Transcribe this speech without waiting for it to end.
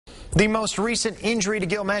The most recent injury to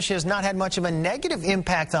Gilgamesh has not had much of a negative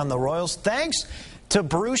impact on the Royals, thanks to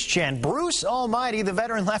Bruce Chen. Bruce Almighty, the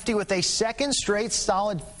veteran lefty, with a second straight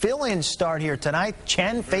solid fill-in start here tonight.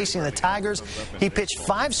 Chen facing the Tigers. He pitched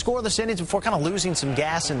 5 scoreless innings before kind of losing some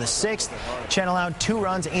gas in the 6th. Chen allowed 2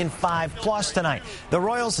 runs in 5+ tonight. The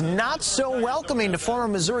Royals not so welcoming to former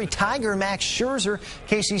Missouri Tiger Max Scherzer.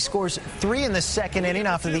 Casey scores 3 in the 2nd inning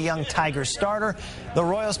after the young Tigers starter. The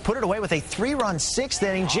Royals put it away with a 3-run 6th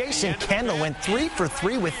inning. Jason Kendall went 3 for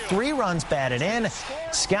 3 with 3 runs batted in.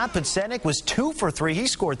 Scott Podsednik was 2 for 3. He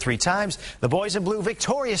scored 3 times. The boys in blue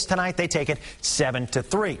victorious tonight. They take it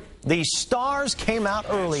 7-3. The Stars came out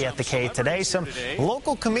early at the K today. Some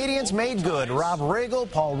local comedians made good. Rob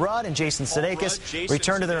Riggle, Paul Rudd, and Jason Sudeikis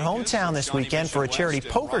returned to their hometown this weekend for a charity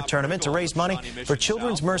poker tournament to raise money for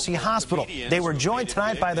Children's Mercy Hospital. They were joined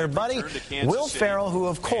tonight by their buddy, Will Ferrell, who,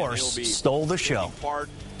 of course, stole the show.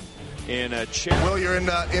 Will, you're in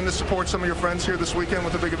to support some of your friends here this weekend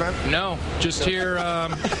with a big event? No, just here.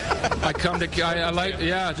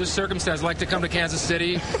 Just circumstance. I like to come to Kansas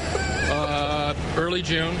City early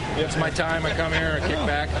June. It's my time. I come here, I kick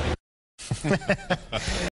back.